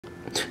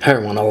Hi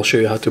everyone, I'll show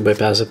you how to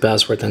bypass a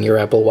password on your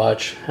Apple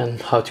Watch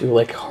and how to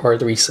like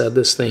hard reset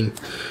this thing.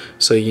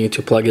 So you need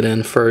to plug it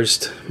in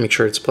first, make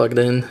sure it's plugged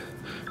in,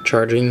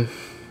 charging,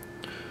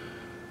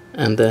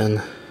 and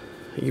then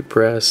you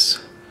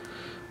press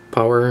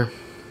power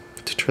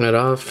to turn it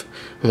off.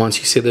 And once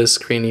you see this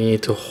screen, you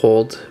need to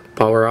hold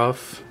power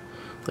off,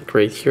 like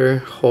right here,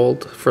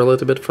 hold for a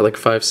little bit for like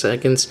 5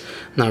 seconds,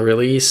 now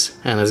release,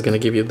 and it's gonna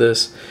give you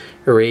this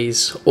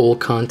erase all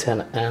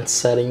content and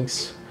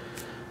settings.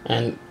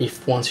 And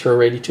if once you're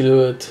ready to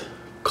do it,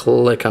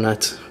 click on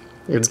it.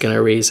 It's gonna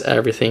erase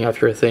everything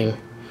off your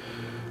thing.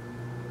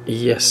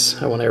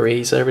 Yes, I want to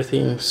erase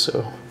everything,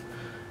 so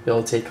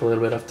it'll take a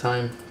little bit of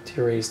time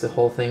to erase the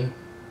whole thing.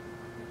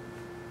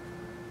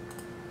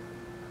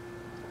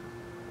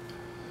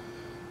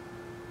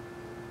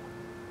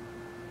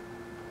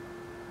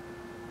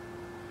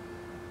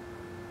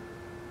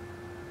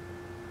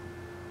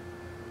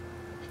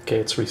 Okay,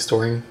 it's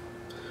restoring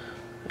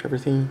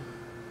everything.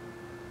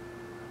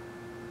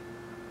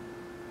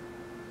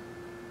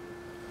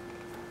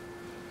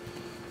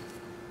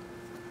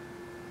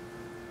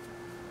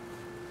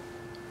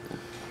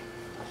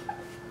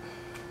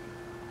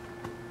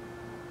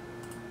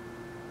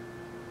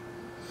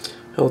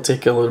 It'll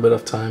take a little bit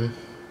of time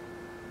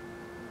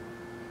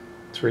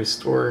to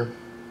restore.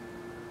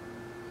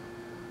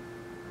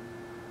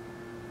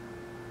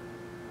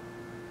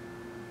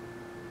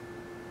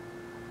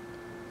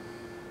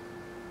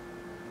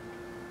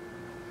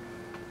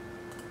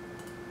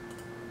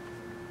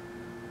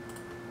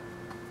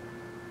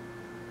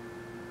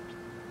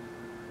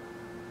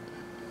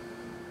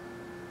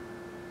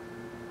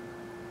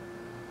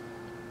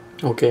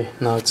 Okay,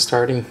 now it's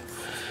starting.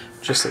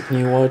 Just like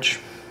new watch,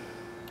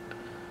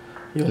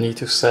 you'll need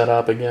to set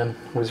up again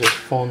with your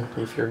phone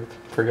if you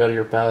forgot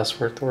your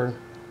password, or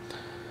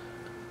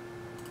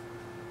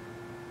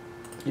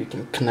you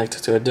can connect it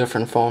to a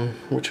different phone,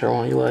 whichever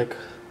one you like.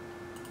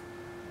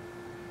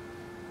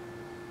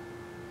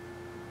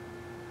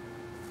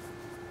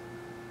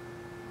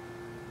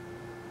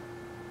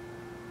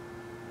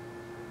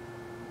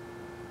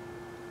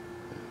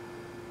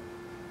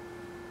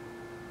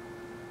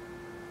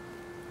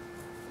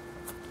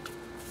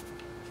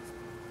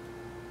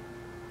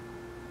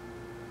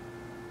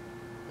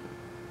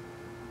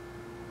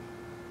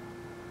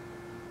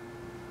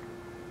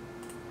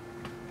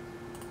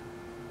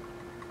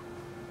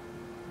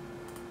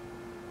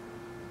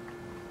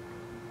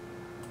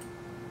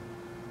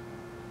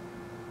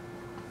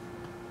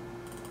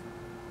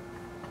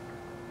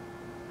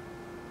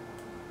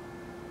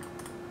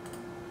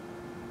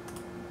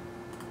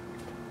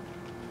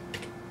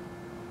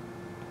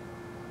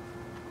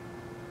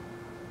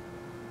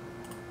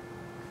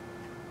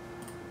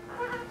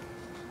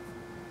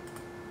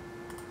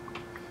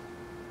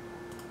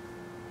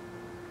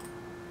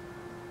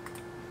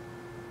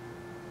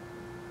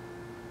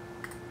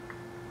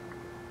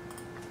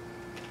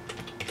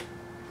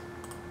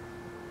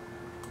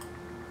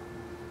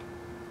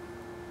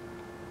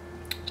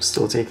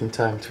 Still taking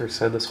time to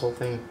reset this whole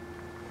thing.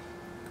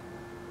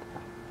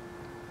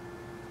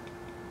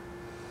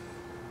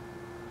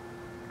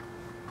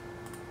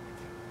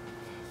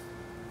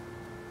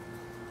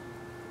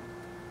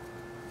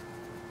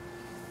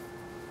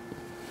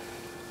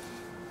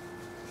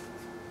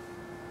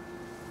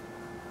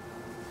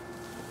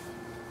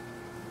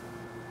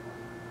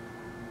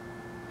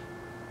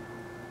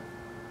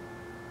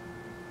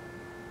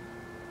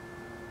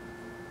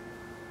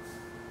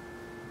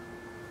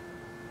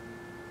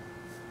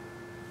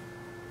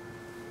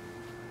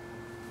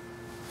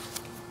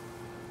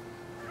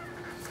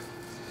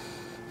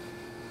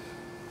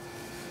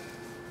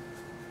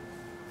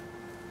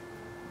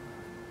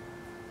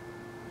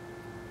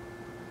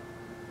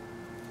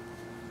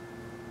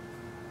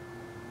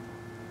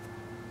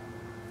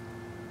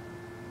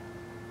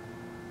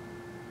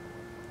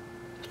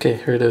 Okay,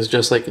 here it is,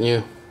 just like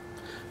new.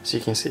 So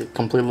you can see it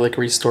completely like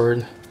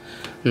restored.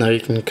 Now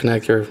you can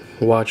connect your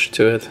watch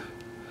to it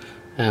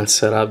and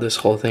set up this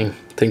whole thing.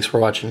 Thanks for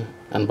watching,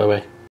 and bye bye.